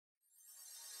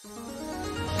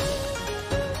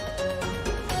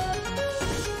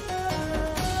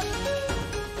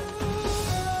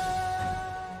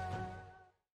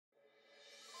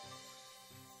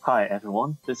Hi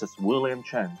everyone, this is William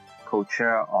Chen,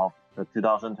 co-chair of the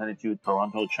 2022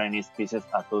 Toronto Chinese Business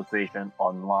Association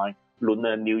online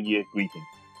Lunar New Year Greeting.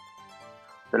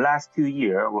 The last 2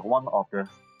 years were one of the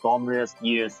stormiest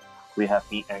years we have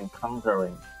been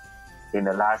encountering in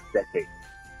the last decade,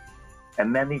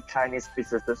 and many Chinese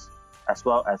businesses as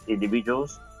well as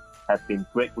individuals have been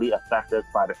greatly affected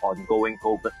by the ongoing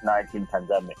COVID-19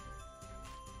 pandemic.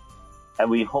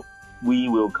 And we hope we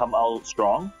will come out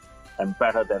strong and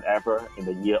better than ever in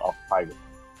the year of Tiger.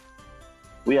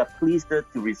 We are pleased to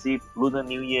receive Lunar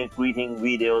New Year greeting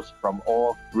videos from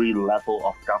all 3 levels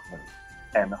of government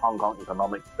and Hong Kong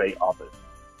Economic Trade Office.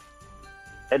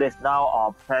 It is now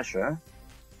our pleasure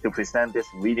to present this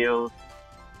video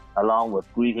along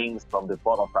with greetings from the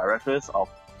Board of Directors of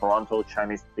Toronto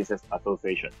Chinese Business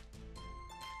Association.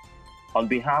 On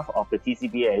behalf of the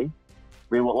TCBA,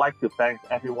 we would like to thank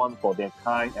everyone for their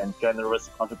kind and generous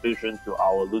contribution to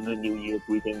our Lunar New Year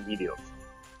greeting videos.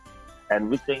 And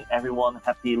wishing everyone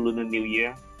Happy Lunar New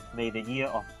Year. May the year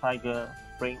of Tiger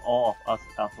bring all of us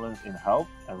affluence in health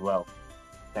and wealth.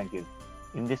 Thank you.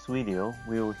 In this video,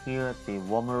 we will hear the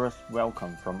warmest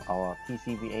welcome from our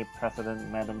TCBA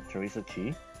President Madam Teresa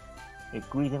Chi, a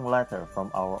greeting letter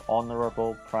from our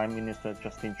Honorable Prime Minister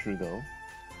Justin Trudeau,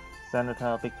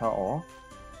 Senator Victor O,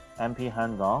 MP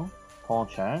Han Dong, Paul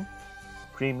Chang,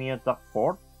 Premier Doug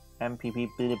Ford, MPP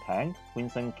Billy Pang,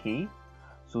 Vincent Key,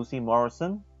 Susie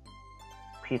Morrison,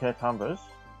 Peter Chambers,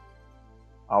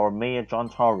 our Mayor John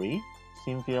Tory,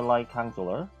 Cynthia Light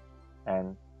Councillor,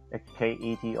 and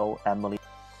HKETO Emily.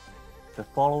 The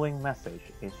following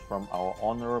message is from our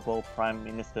Honorable Prime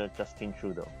Minister Justin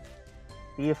Trudeau.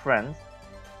 Dear friends,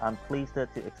 I'm pleased to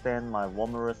extend my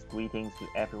warmest greetings to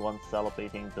everyone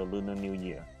celebrating the Lunar New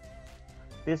Year.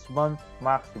 This month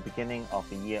marks the beginning of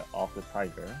the Year of the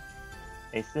Tiger,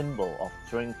 a symbol of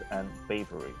strength and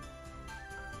bravery.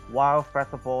 While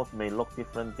festivals may look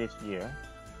different this year,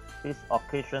 this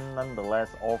occasion nonetheless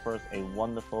offers a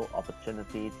wonderful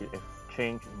opportunity to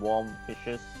exchange warm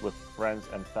wishes with friends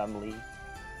and family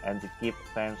and to give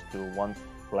thanks to one's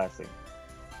blessing.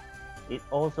 It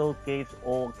also gives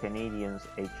all Canadians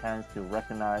a chance to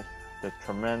recognize the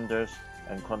tremendous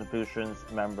and contributions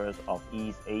members of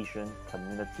East Asian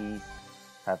communities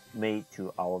have made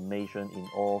to our nation in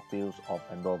all fields of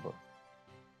endeavor.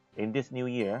 In this new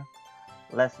year,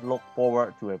 let's look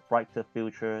forward to a brighter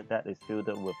future that is filled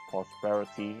with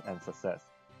prosperity and success.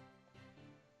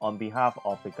 On behalf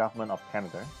of the Government of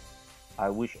Canada,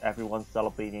 I wish everyone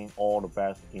celebrating all the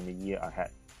best in the year ahead.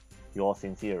 Yours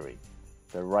sincerely,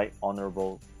 the Right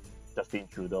Honourable Justin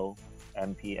Trudeau,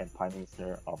 MP and Prime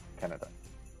Minister of Canada.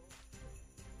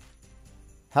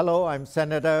 Hello, I'm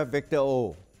Senator Victor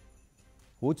O.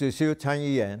 胡志霄参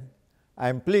议员.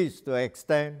 I'm pleased to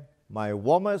extend my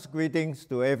warmest greetings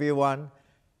to everyone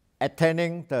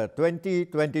attending the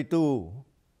 2022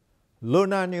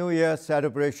 Lunar New Year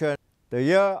celebration. The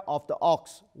year of the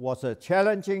ox was a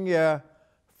challenging year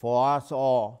for us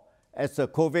all as the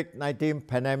COVID-19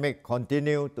 pandemic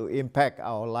continued to impact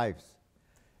our lives.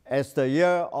 As the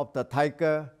year of the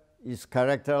tiger is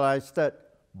characterized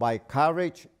by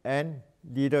courage and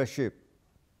leadership.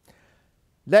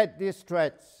 Let these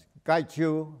traits guide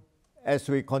you as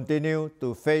we continue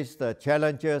to face the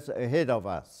challenges ahead of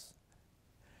us.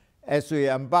 As we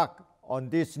embark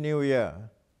on this new year,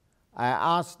 I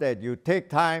ask that you take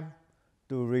time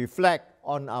to reflect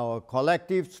on our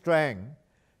collective strength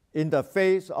in the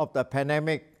face of the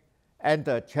pandemic and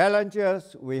the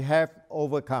challenges we have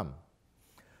overcome.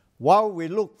 While we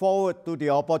look forward to the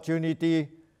opportunity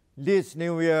this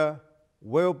new year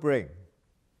will bring.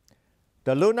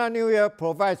 The Lunar New Year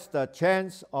provides the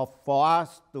chance for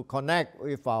us to connect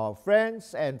with our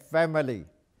friends and family.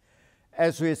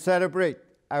 As we celebrate,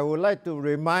 I would like to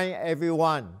remind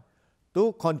everyone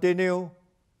to continue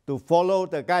to follow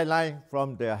the guidelines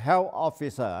from the health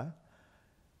officer.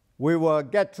 We will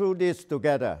get through this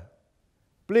together.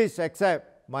 Please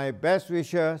accept my best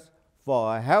wishes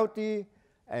for a healthy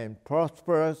and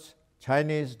prosperous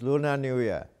Chinese Lunar New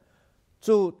Year.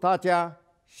 祝大家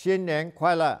新年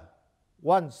快乐！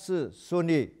 万事顺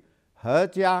利，阖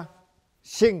家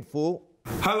幸福。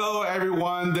 Hello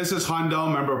everyone, this is Han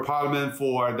Dong, Member of Parliament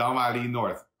for Dong Valley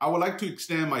North. I would like to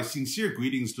extend my sincere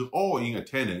greetings to all in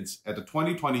attendance at the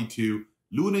 2022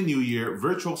 Lunar New Year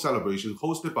virtual celebration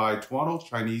hosted by Toronto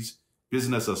Chinese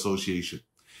Business Association.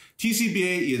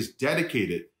 TCBA is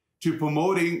dedicated to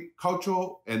promoting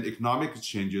cultural and economic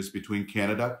exchanges between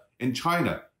Canada and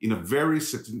China in a very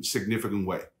significant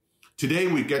way. Today,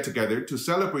 we get together to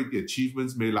celebrate the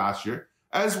achievements made last year,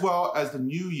 as well as the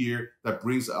new year that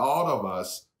brings all of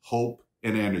us hope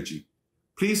and energy.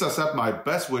 Please accept my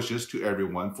best wishes to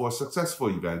everyone for a successful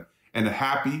event and a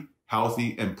happy,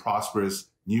 healthy, and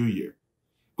prosperous New Year.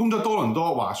 恭祝多倫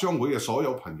多華商會嘅所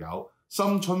有朋友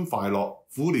新春快樂，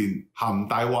虎年行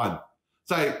大運。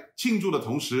在慶祝的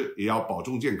同時，也要保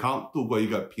重健康，度過一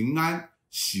個平安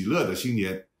喜樂的新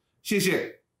年。謝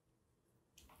謝。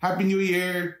Happy New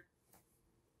Year!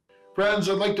 Friends,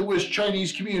 I'd like to wish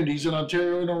Chinese communities in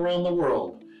Ontario and around the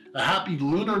world a happy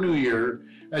Lunar New Year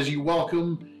as you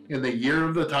welcome in the Year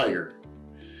of the Tiger.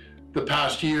 The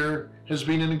past year has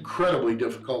been an incredibly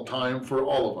difficult time for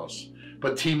all of us,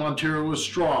 but Team Ontario is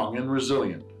strong and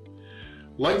resilient.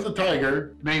 Like the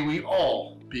tiger, may we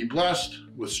all be blessed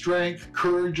with strength,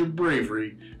 courage, and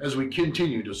bravery as we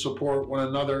continue to support one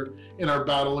another in our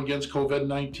battle against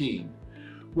COVID-19.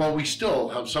 While we still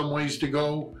have some ways to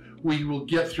go, we will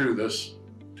get through this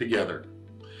together.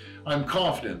 I'm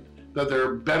confident that there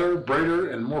are better, brighter,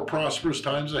 and more prosperous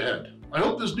times ahead. I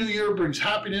hope this new year brings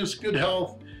happiness, good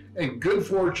health, and good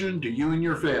fortune to you and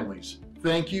your families.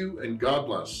 Thank you, and God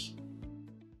bless.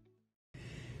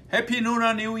 Happy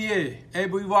Lunar New Year,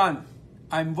 everyone.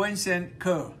 I'm Vincent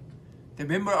Kerr, the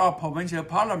Member of Provincial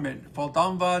Parliament for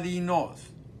Don Valley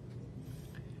North.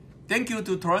 Thank you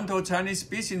to Toronto Chinese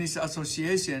Business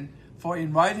Association for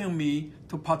inviting me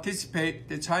to participate in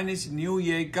the Chinese New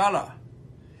Year Gala.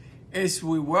 As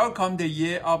we welcome the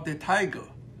Year of the Tiger,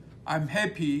 I'm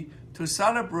happy to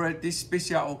celebrate this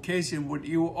special occasion with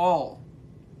you all.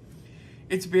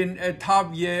 It's been a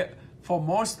tough year for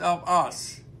most of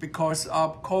us because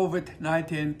of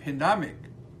COVID-19 pandemic.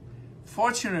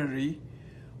 Fortunately,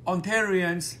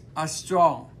 Ontarians are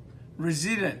strong,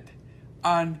 resilient,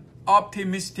 and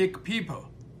optimistic people.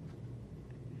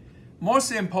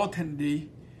 Most importantly,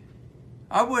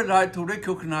 I would like to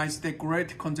recognize the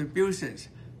great contributions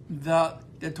that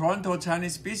the Toronto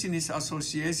Chinese Business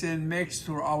Association makes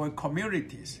to our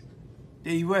communities.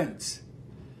 The events,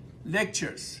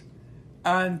 lectures,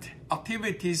 and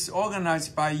activities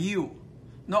organized by you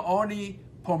not only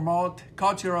promote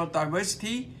cultural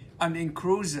diversity and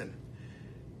inclusion,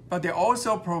 but they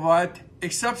also provide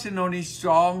exceptionally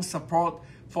strong support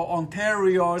for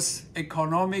Ontario's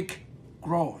economic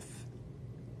growth.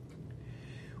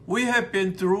 We have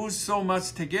been through so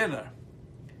much together.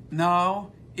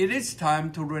 Now it is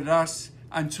time to relax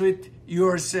and treat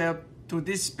yourself to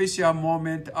this special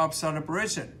moment of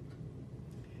celebration.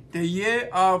 The Year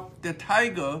of the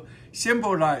Tiger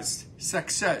symbolizes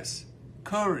success,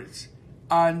 courage,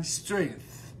 and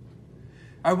strength.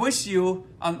 I wish you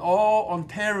and all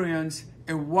Ontarians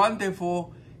a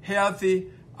wonderful, healthy,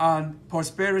 and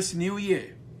prosperous New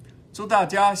Year. 祝大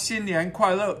家新年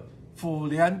快樂，虎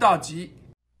年大吉！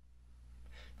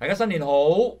大家新年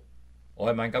好，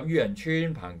我係萬錦漁人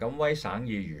村彭錦威省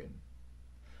議員。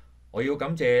我要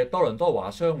感謝多倫多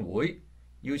華商會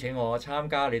邀請我參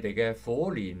加你哋嘅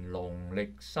虎年農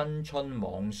曆新春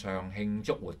網上慶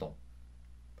祝活動。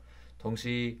同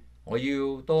時，我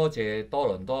要多謝多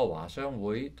倫多華商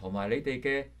會同埋你哋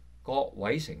嘅各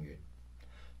位成員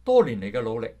多年嚟嘅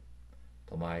努力，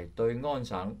同埋對安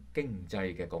省經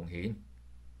濟嘅貢獻。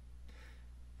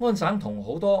安省同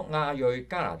好多亞裔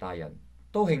加拿大人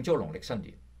都慶祝農曆新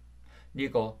年，呢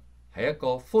個係一個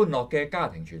歡樂嘅家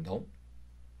庭傳統。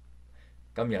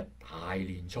今日大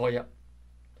年初一，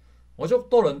我祝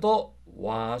多倫多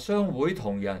華商會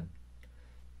同仁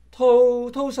滔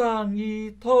滔生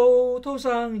意，滔滔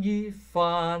生意，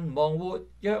繁忙活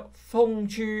躍風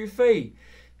處飛，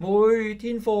每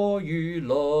天貨如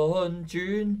輪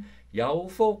轉，有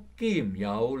福兼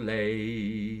有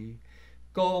利。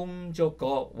恭祝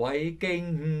各位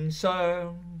經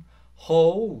商好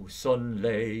順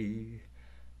利，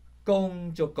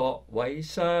恭祝各位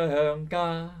商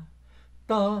家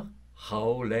得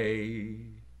厚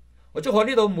利。我祝賀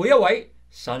呢度每一位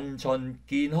新春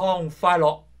健康快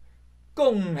樂，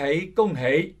恭喜恭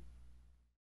喜！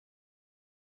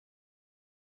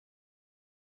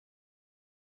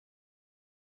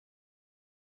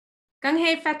恭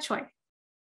喜發財！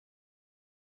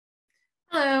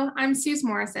 Hello, I'm Suze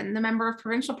Morrison, the Member of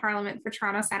Provincial Parliament for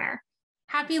Toronto Centre.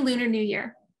 Happy Lunar New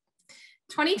Year.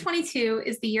 2022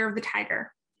 is the Year of the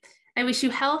Tiger. I wish you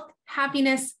health,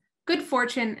 happiness, good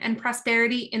fortune, and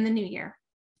prosperity in the new year.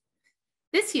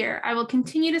 This year, I will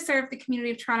continue to serve the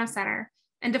community of Toronto Centre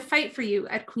and to fight for you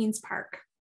at Queen's Park.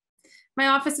 My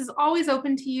office is always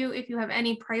open to you if you have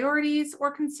any priorities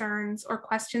or concerns or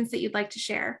questions that you'd like to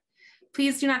share.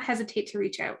 Please do not hesitate to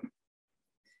reach out.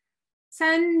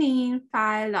 新年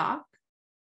快樂!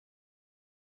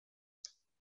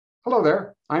 Hello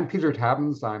there, I'm Peter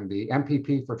Tabbins. I'm the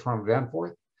MPP for Toronto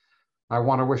Danforth. I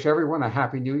want to wish everyone a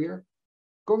Happy New Year.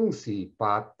 Gong si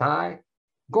fa tai,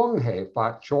 gong hei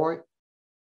fa choi,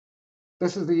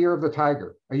 This is the year of the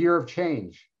tiger, a year of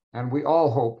change, and we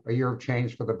all hope a year of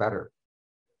change for the better.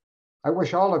 I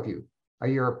wish all of you a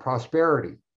year of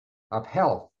prosperity, of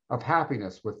health, of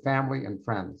happiness with family and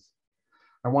friends.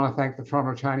 I want to thank the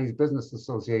Toronto Chinese Business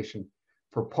Association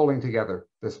for pulling together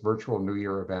this virtual New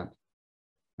Year event,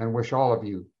 and wish all of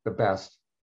you the best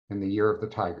in the year of the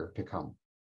tiger to come.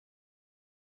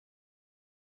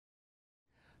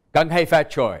 恭喜發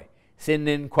財，新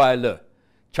年快樂，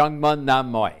長門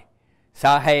南來，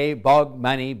沙希博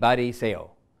money body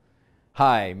sale.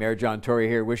 Hi, Mayor John Tory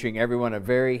here, wishing everyone a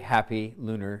very happy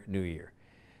Lunar New Year.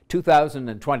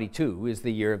 2022 is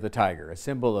the year of the tiger, a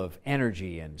symbol of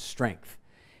energy and strength.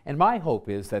 And my hope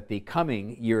is that the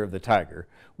coming year of the tiger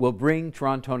will bring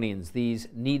Torontonians these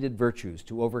needed virtues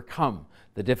to overcome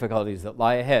the difficulties that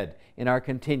lie ahead in our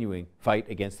continuing fight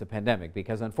against the pandemic,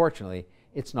 because unfortunately,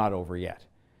 it's not over yet.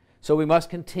 So we must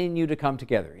continue to come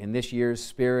together in this year's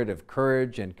spirit of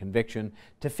courage and conviction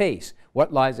to face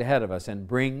what lies ahead of us and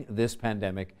bring this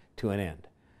pandemic to an end.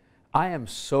 I am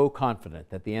so confident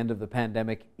that the end of the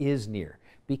pandemic is near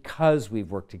because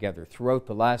we've worked together throughout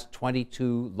the last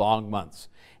 22 long months,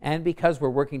 and because we're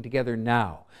working together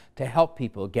now to help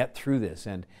people get through this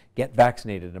and get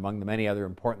vaccinated, among the many other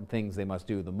important things they must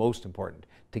do, the most important,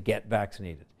 to get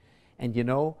vaccinated. And you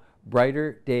know,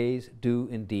 brighter days do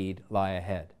indeed lie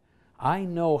ahead. I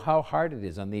know how hard it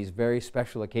is on these very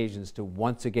special occasions to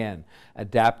once again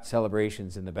adapt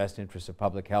celebrations in the best interest of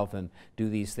public health and do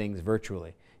these things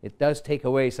virtually. It does take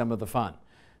away some of the fun.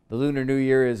 The Lunar New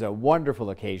Year is a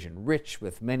wonderful occasion, rich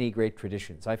with many great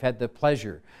traditions. I've had the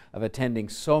pleasure of attending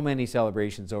so many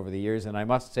celebrations over the years, and I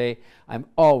must say I'm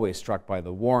always struck by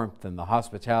the warmth and the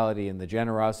hospitality and the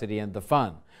generosity and the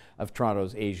fun of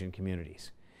Toronto's Asian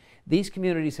communities. These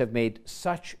communities have made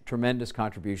such tremendous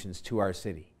contributions to our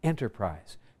city: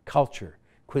 enterprise, culture,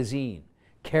 cuisine,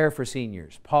 care for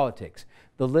seniors, politics.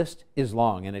 The list is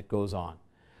long and it goes on.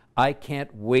 I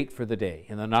can't wait for the day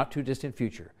in the not too distant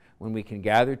future when we can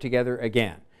gather together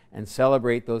again and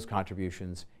celebrate those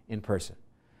contributions in person.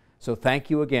 So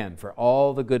thank you again for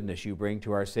all the goodness you bring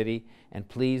to our city, and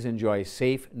please enjoy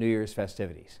safe New Year's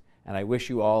festivities. And I wish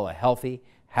you all a healthy,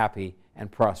 happy,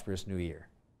 and prosperous New Year.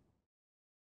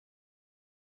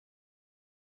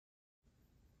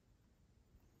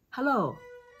 Hello,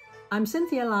 I'm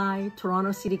Cynthia Lai,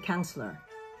 Toronto City Councillor.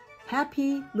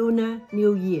 Happy Lunar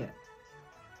New Year.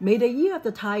 May the year of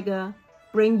the tiger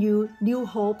bring you new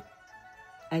hope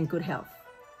and good health.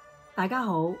 大家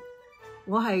好，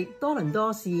我係多倫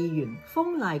多市議員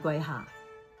封賴桂霞，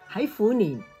喺虎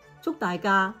年祝大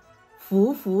家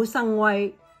虎虎生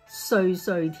威，歲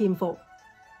歲添福。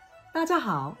大家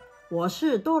好，我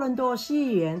是多倫多市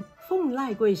議員封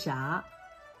賴桂霞，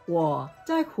我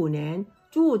在虎年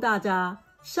祝大家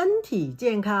身體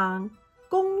健康，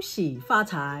恭喜發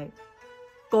財，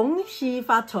恭喜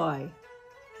發財，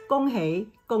恭喜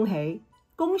恭喜，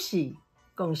恭喜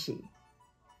恭喜。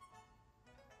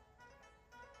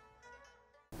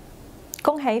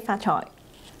恭喜發財!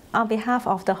 On behalf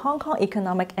of the Hong Kong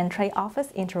Economic and Trade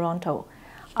Office in Toronto,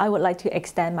 I would like to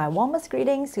extend my warmest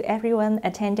greetings to everyone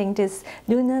attending this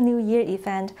Lunar New Year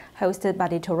event hosted by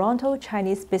the Toronto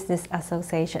Chinese Business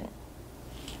Association.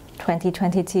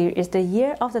 2022 is the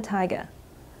year of the tiger.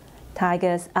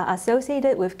 Tigers are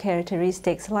associated with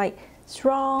characteristics like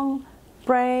strong,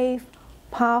 brave,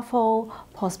 powerful,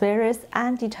 prosperous,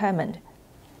 and determined.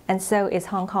 And so is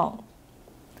Hong Kong.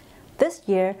 This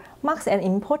year marks an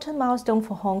important milestone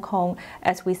for Hong Kong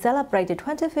as we celebrate the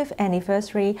 25th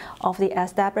anniversary of the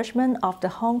establishment of the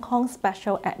Hong Kong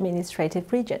Special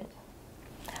Administrative Region.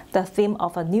 The theme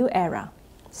of a new era,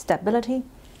 stability,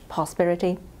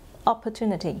 prosperity,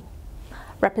 opportunity,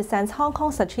 represents Hong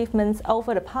Kong's achievements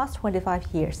over the past 25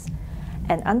 years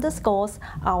and underscores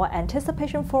our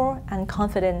anticipation for and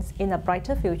confidence in a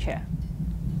brighter future.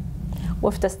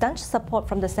 With the staunch support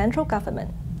from the central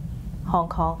government, Hong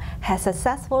Kong has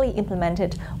successfully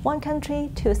implemented one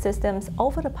country, two systems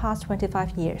over the past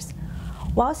 25 years,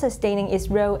 while sustaining its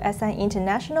role as an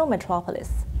international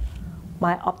metropolis.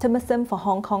 My optimism for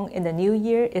Hong Kong in the new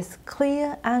year is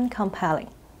clear and compelling.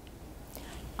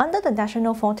 Under the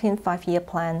National 14th Five-Year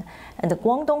Plan and the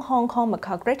Guangdong-Hong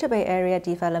Kong-Macau Greater Bay Area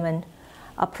development,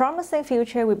 a promising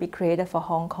future will be created for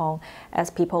Hong Kong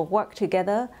as people work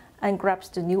together and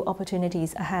grasp the new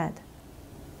opportunities ahead.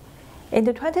 In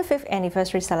the 25th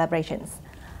anniversary celebrations,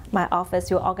 my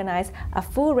office will organize a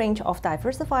full range of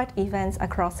diversified events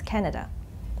across Canada,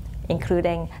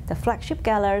 including the flagship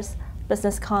galas,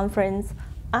 business conference,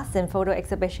 arts and photo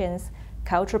exhibitions,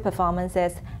 cultural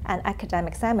performances, and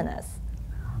academic seminars.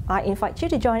 I invite you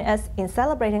to join us in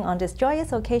celebrating on this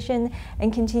joyous occasion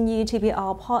and continue to be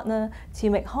our partner to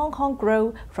make Hong Kong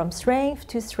grow from strength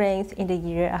to strength in the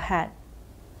year ahead.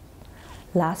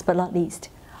 Last but not least,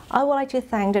 I would like to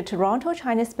thank the Toronto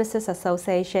Chinese Business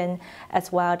Association,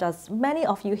 as well as many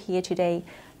of you here today,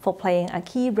 for playing a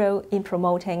key role in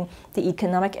promoting the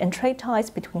economic and trade ties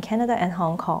between Canada and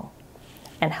Hong Kong,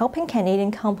 and helping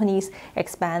Canadian companies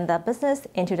expand their business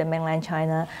into the mainland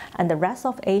China and the rest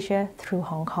of Asia through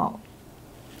Hong Kong.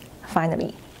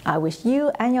 Finally, I wish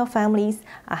you and your families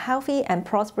a healthy and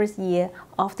prosperous year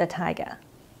of the Tiger.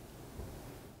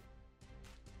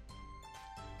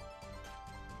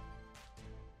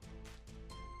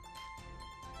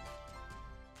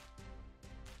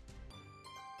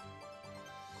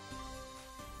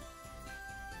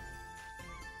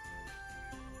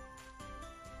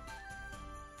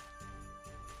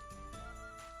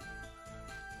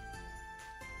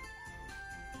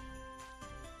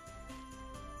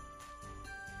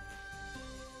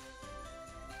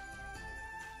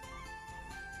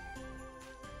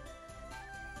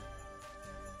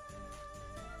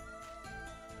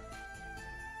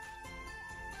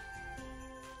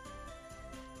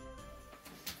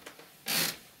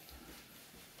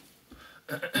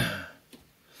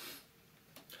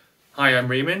 Hi, I'm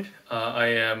Raymond. I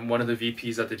am one of the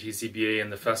VPs at the TCBA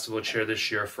and the festival chair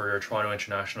this year for Toronto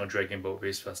International Dragon Boat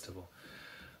Race Festival.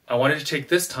 I wanted to take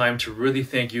this time to really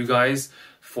thank you guys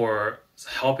for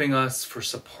helping us, for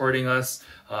supporting us,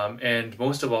 and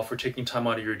most of all for taking time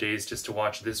out of your days just to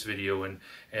watch this video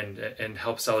and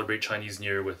help celebrate Chinese New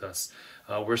Year with us.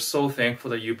 We're so thankful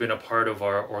that you've been a part of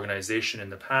our organization in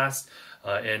the past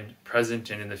and present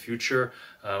and in the future.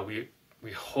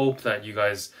 We hope that you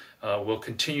guys will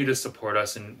continue to support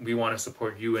us, and we want to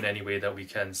support you in any way that we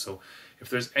can. So if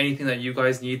there's anything that you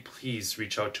guys need, please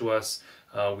reach out to us.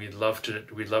 We'd love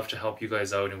to help you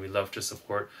guys out, and we'd love to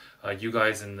support you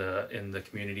guys in the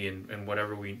community in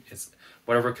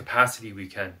whatever capacity we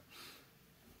can.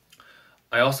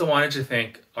 I also wanted to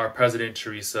thank our President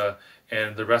Teresa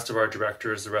and the rest of our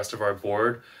directors, the rest of our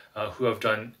board, who have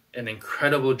done an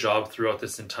incredible job throughout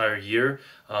this entire year,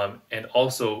 and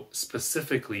also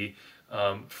specifically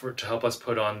to help us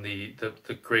put on the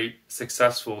great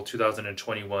successful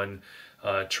 2021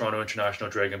 Toronto International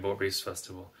Dragon Boat Race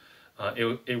Festival.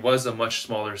 It was a much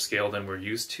smaller scale than we're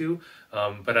used to,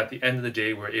 but at the end of the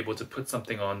day, we're able to put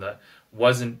something on that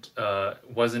wasn't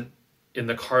in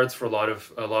the cards for a lot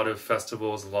of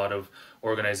festivals, a lot of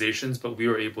organizations, but we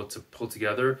were able to pull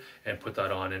together and put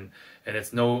that on,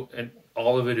 and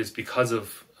all of it is because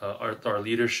of our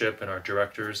leadership and our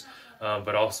directors,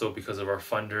 but also because of our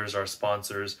funders, our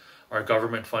sponsors, our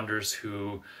government funders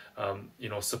who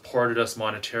supported us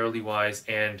monetarily wise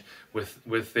and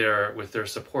with their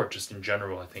support just in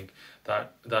general. I think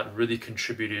that really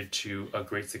contributed to a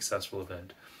great successful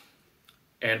event.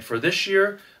 And for this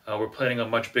year, we're planning a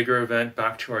much bigger event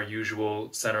back to our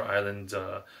usual Center Island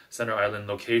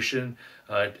location.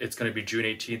 It's going to be June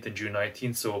 18th and June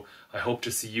 19th. So I hope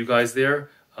to see you guys there.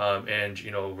 And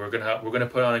we're gonna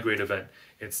put on a great event.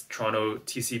 It's Toronto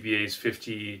TCBA's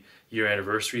 50-year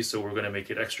anniversary, so we're gonna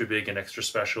make it extra big and extra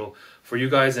special for you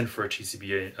guys and for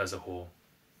TCBA as a whole.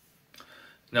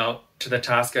 Now to the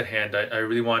task at hand, I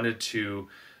really wanted to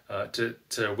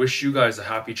wish you guys a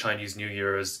happy Chinese New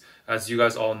Year. As you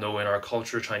guys all know, in our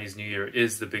culture, Chinese New Year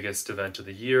is the biggest event of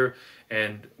the year,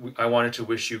 and I wanted to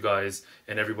wish you guys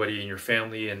and everybody in your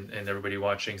family and everybody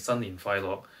watching 新年快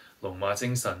樂，龍馬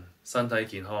精神，身體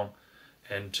健康,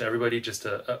 and to everybody just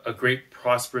a great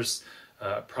prosperous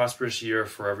year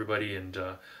for everybody, and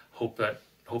hope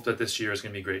that this year is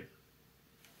going to be great.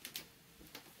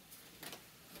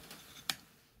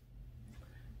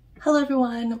 Hello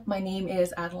everyone, my name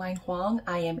is Adeline Huang.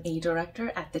 I am a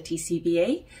director at the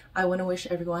TCBA. I want to wish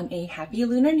everyone a happy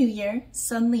Lunar New Year.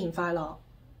 新年快樂！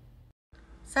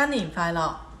新年快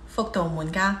樂，福到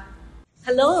滿家。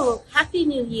Hello, Happy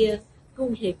New Year.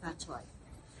 恭喜發財.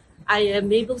 I am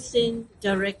Mabel Sin,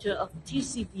 director of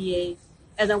TCBA,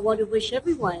 and I want to wish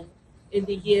everyone in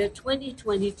the year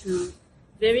 2022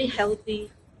 very healthy,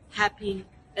 happy,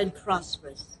 and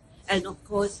prosperous, and of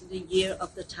course the year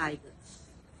of the tiger.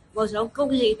 我想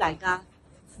恭喜大家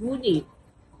虎年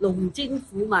龍精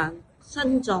虎猛，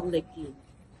身壯力健，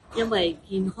因為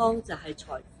健康就係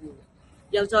財富。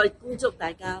又再恭祝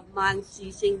大家萬事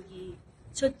勝意，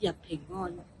出入平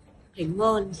安，平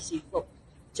安是福。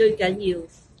最緊要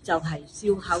就係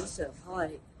笑口常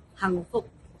開，幸福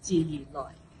自然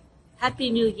來。Happy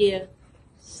New Year，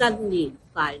 新年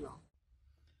快樂！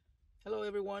 Hello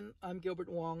everyone, I'm Gilbert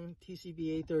Wong,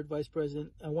 TCBA 3rd Vice President.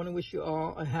 I want to wish you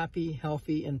all a happy,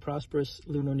 healthy, and prosperous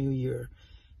Lunar New Year.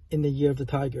 in the year of the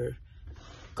tiger.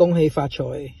 恭喜發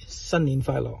財，新年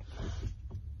快樂。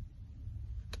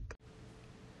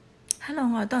Hello，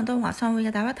 我係多倫多華商會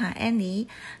嘅 Director Annie。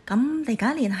咁嚟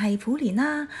緊一年係虎年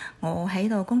啦，我喺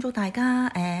度恭祝大家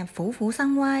虎虎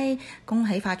生威，恭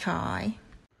喜發財。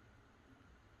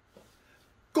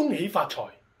恭喜發財，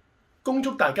恭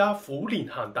祝大家虎年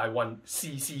行大運，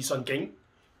事事順境。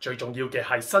最重要嘅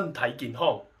係身體健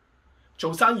康，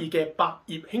做生意嘅百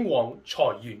業興旺，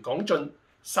財源廣進，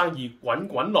生意滾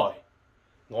滾來。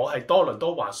我係多倫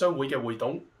多華商會嘅會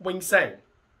董 Wing Sang。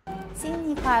新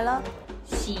年快樂！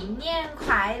新年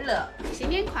快樂！新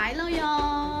年快樂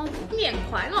喲！新年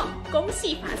快樂！恭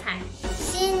喜發財！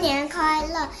新年快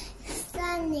樂！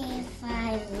新年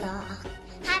快樂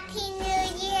 ！Happy New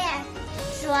Year！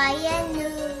 Joyeux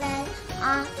Noël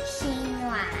en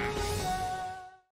chinois！